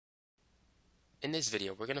In this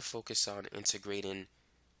video, we're going to focus on integrating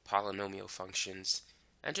polynomial functions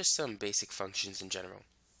and just some basic functions in general.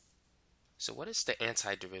 So what is the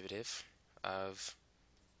antiderivative of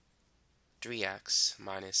 3x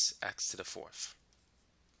minus x to the fourth?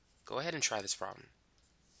 Go ahead and try this problem.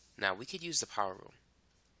 Now we could use the power rule.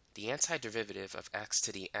 The antiderivative of x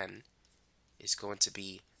to the n is going to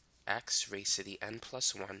be x raised to the n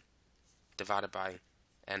plus 1 divided by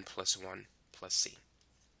n plus 1 plus c.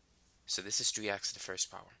 So this is 3x to the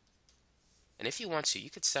first power. And if you want to, you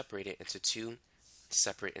could separate it into two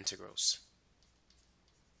separate integrals.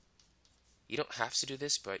 You don't have to do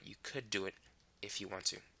this, but you could do it if you want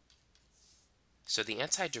to. So the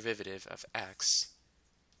antiderivative of x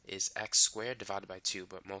is x squared divided by 2,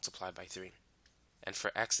 but multiplied by 3. And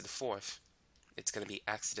for x to the fourth, it's going to be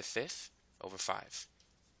x to the fifth over 5,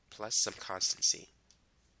 plus some constant c.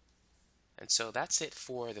 And so that's it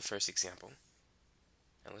for the first example.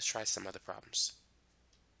 And let's try some other problems.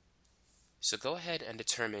 So go ahead and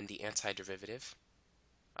determine the antiderivative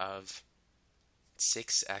of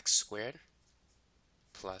 6x squared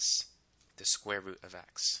plus the square root of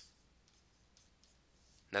x.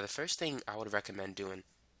 Now the first thing I would recommend doing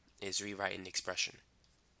is rewriting the expression.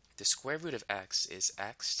 The square root of x is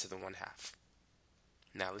x to the 1/2.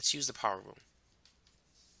 Now let's use the power rule.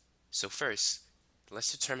 So first,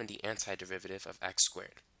 let's determine the antiderivative of x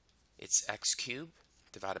squared. It's x cubed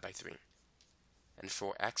divided by 3. And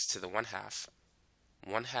for x to the 1/2,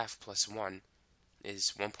 1/2 plus 1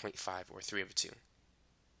 is 1.5, or 3 over 2.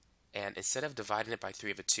 And instead of dividing it by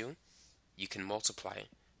 3 over 2, you can multiply it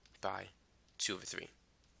by 2 over 3.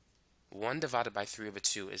 1 divided by 3 over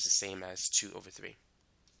 2 is the same as 2 over 3.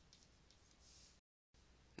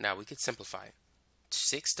 Now we could simplify it.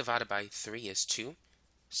 6 divided by 3 is 2,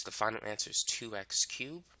 so the final answer is 2x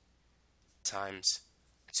cubed times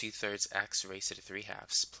 2/3 x raised to the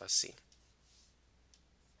 3/2 plus c.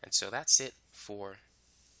 And so that's it for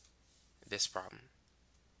this problem.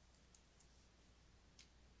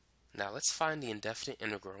 Now let's find the indefinite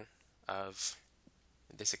integral of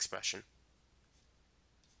this expression.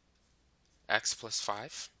 X plus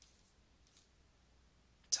 5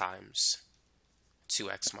 times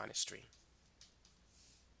 2x minus 3.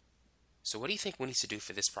 So what do you think we need to do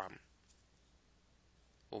for this problem?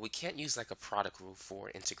 Well, we can't use like a product rule for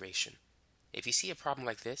integration. If you see a problem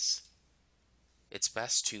like this, it's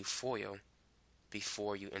best to FOIL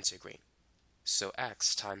before you integrate. So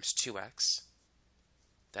x times 2x,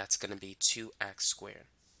 that's going to be 2x squared.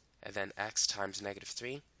 And then x times negative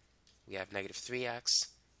 3, we have negative 3x.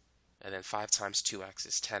 And then 5 times 2x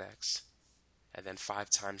is 10x. And then 5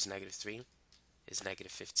 times negative 3 is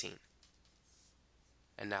negative 15.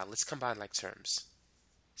 And now let's combine like terms.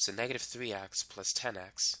 So negative 3x plus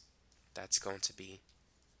 10x, that's going to be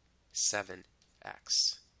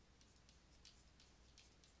 7x.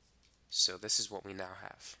 So this is what we now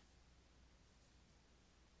have.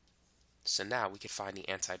 So now we can find the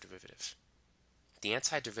antiderivative. The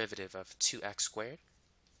antiderivative of 2x squared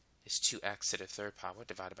is 2x to the third power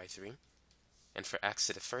divided by 3. And for x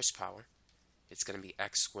to the first power, it's going to be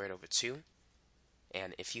x squared over 2.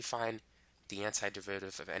 And if you find the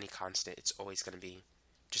antiderivative of any constant, it's always going to be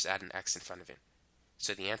just add an x in front of it.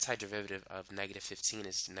 So the antiderivative of negative 15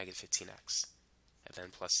 is negative 15x, and then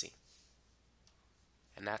plus c.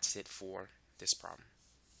 And that's it for this problem.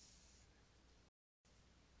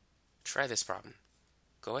 Try this problem.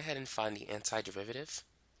 Go ahead and find the antiderivative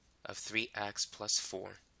of 3x plus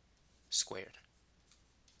 4 squared.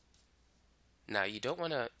 Now you don't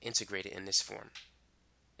want to integrate it in this form.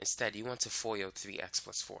 Instead, you want to FOIL 3x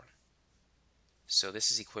plus 4. So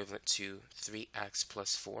this is equivalent to 3x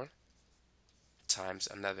plus 4 times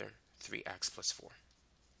another 3x plus 4.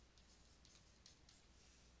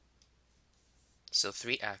 So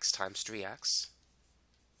 3x times 3x,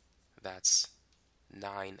 that's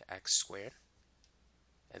 9x squared.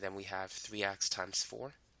 And then we have 3x times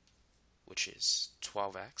 4, which is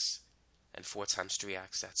 12x. And 4 times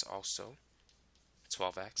 3x, that's also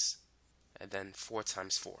 12x. And then 4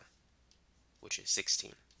 times 4, which is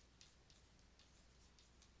 16.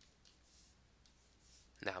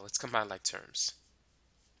 Now let's combine like terms.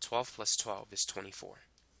 12 plus 12 is 24.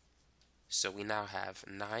 So we now have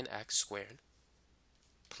 9x squared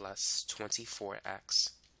plus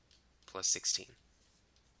 24x plus 16.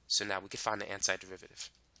 So now we can find the antiderivative.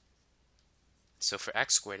 So for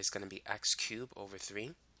x squared, it's going to be x cubed over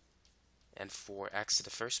 3. And for x to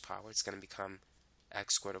the first power, it's going to become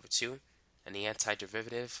x squared over 2. And the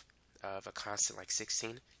antiderivative of a constant like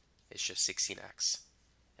 16 is just 16x.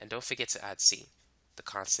 And don't forget to add c, the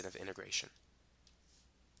constant of integration.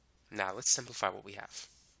 Now let's simplify what we have.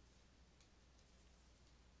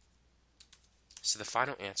 So the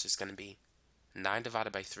final answer is going to be 9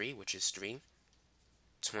 divided by 3, which is 3.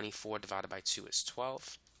 24 divided by 2 is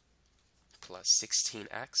 12, plus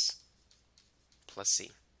 16x plus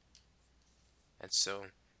c. And so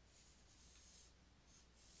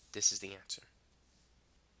this is the answer.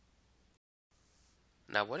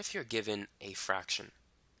 Now what if you're given a fraction?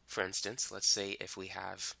 For instance, let's say if we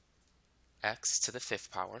have x to the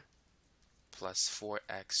 5th power plus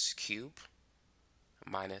 4x cubed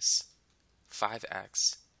minus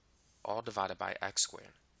 5x all divided by x squared.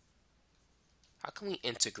 How can we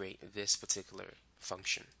integrate this particular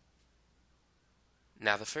function?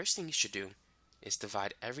 Now the first thing you should do is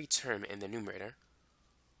divide every term in the numerator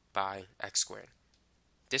by x squared.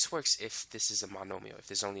 This works if this is a monomial, if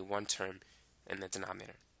there's only one term in the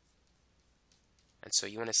denominator. And so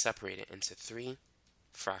you want to separate it into 3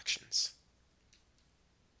 fractions.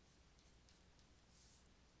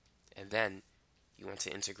 And then you want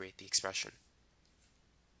to integrate the expression.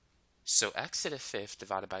 So x to the 5th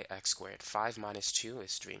divided by x squared. 5 minus 2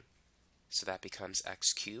 is 3. So that becomes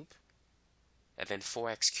x cubed. And then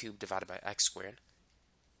 4x cubed divided by x squared.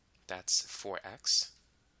 That's 4x.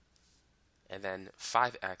 And then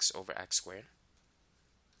 5x over x squared.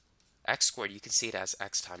 X squared, you can see it as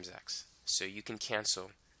x times x. So you can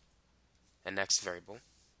cancel an x variable.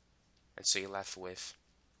 And so you're left with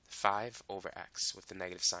 5 over x with the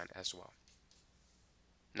negative sign as well.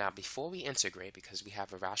 Now before we integrate, because we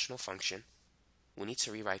have a rational function, we need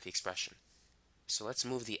to rewrite the expression. So let's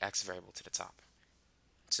move the x variable to the top.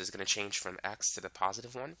 So it's going to change from x to the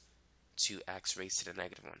positive 1 to x raised to the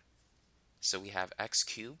negative 1. So we have x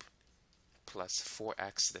cubed plus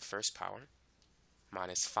 4x to the 1st power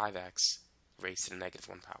minus 5x raised to the negative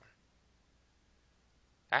 1 power.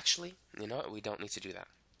 Actually, you know what? We don't need to do that.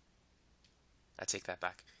 I take that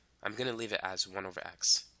back. I'm going to leave it as 1 over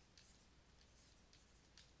x.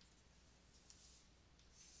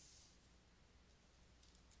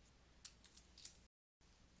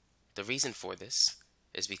 The reason for this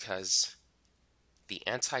is because the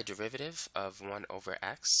antiderivative of 1 over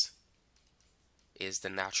x is the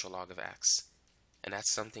natural log of x. And that's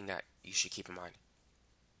something that you should keep in mind.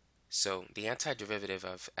 So the antiderivative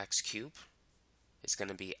of x cubed is going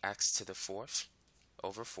to be x to the 4th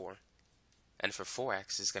over 4. And for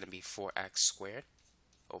 4x is going to be 4x squared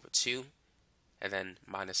over 2. And then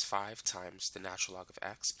minus 5 times the natural log of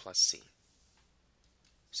x plus c.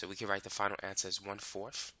 So we can write the final answer as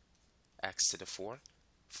 1/4 x to the 4.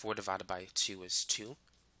 4 divided by 2 is 2.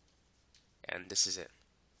 And this is it.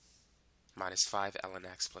 Minus 5 ln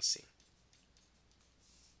x plus c.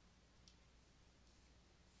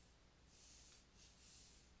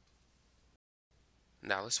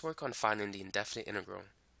 Now let's work on finding the indefinite integral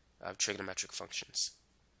of trigonometric functions.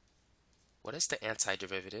 What is the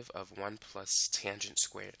antiderivative of 1 plus tangent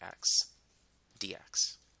squared x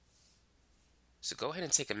dx? So go ahead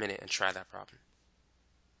and take a minute and try that problem.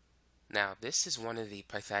 Now this is one of the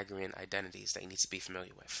Pythagorean identities that you need to be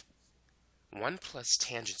familiar with. 1 plus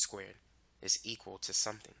tangent squared is equal to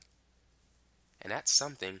something. And that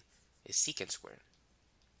something is secant squared.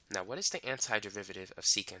 Now what is the antiderivative of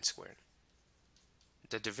secant squared?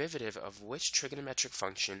 The derivative of which trigonometric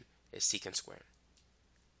function is secant squared?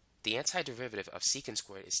 The antiderivative of secant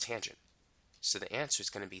squared is tangent. So the answer is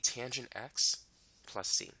going to be tangent x plus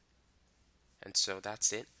c. And so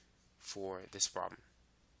that's it for this problem.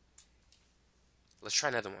 Let's try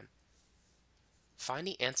another one. Find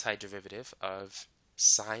the antiderivative of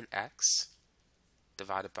sine x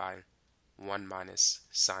divided by 1 minus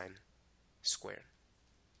sine squared.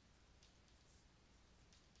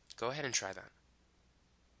 Go ahead and try that.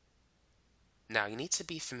 Now you need to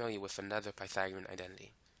be familiar with another Pythagorean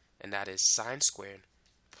identity, and that is sine squared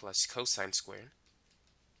plus cosine squared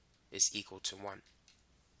is equal to 1.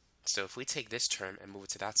 So if we take this term and move it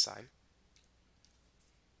to that side,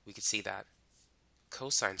 we can see that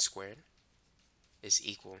cosine squared is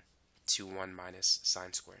equal to 1 minus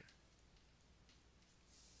sine squared.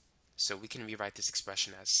 So we can rewrite this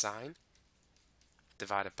expression as sine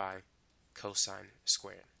divided by cosine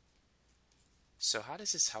squared. So how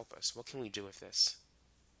does this help us? What can we do with this?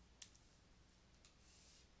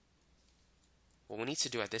 What we need to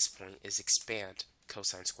do at this point is expand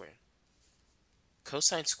cosine squared.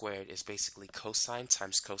 Cosine squared is basically cosine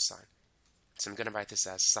times cosine. So I'm going to write this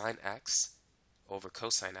as sine x over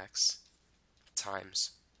cosine x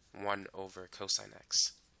times 1 over cosine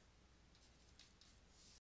x.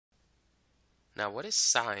 Now what is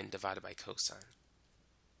sine divided by cosine?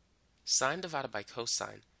 Sine divided by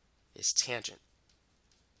cosine is tangent,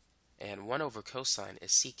 and 1 over cosine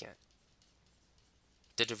is secant.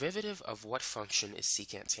 The derivative of what function is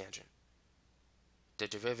secant tangent? the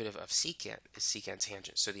derivative of secant is secant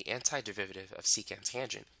tangent. So the antiderivative of secant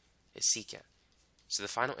tangent is secant. So the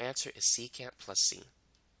final answer is secant plus c.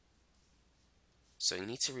 So you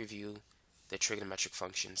need to review the trigonometric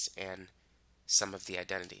functions and some of the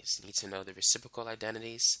identities. You need to know the reciprocal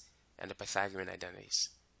identities and the Pythagorean identities.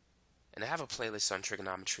 And I have a playlist on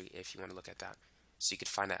trigonometry if you want to look at that. So you can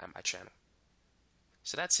find that on my channel.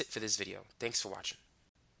 So that's it for this video. Thanks for watching.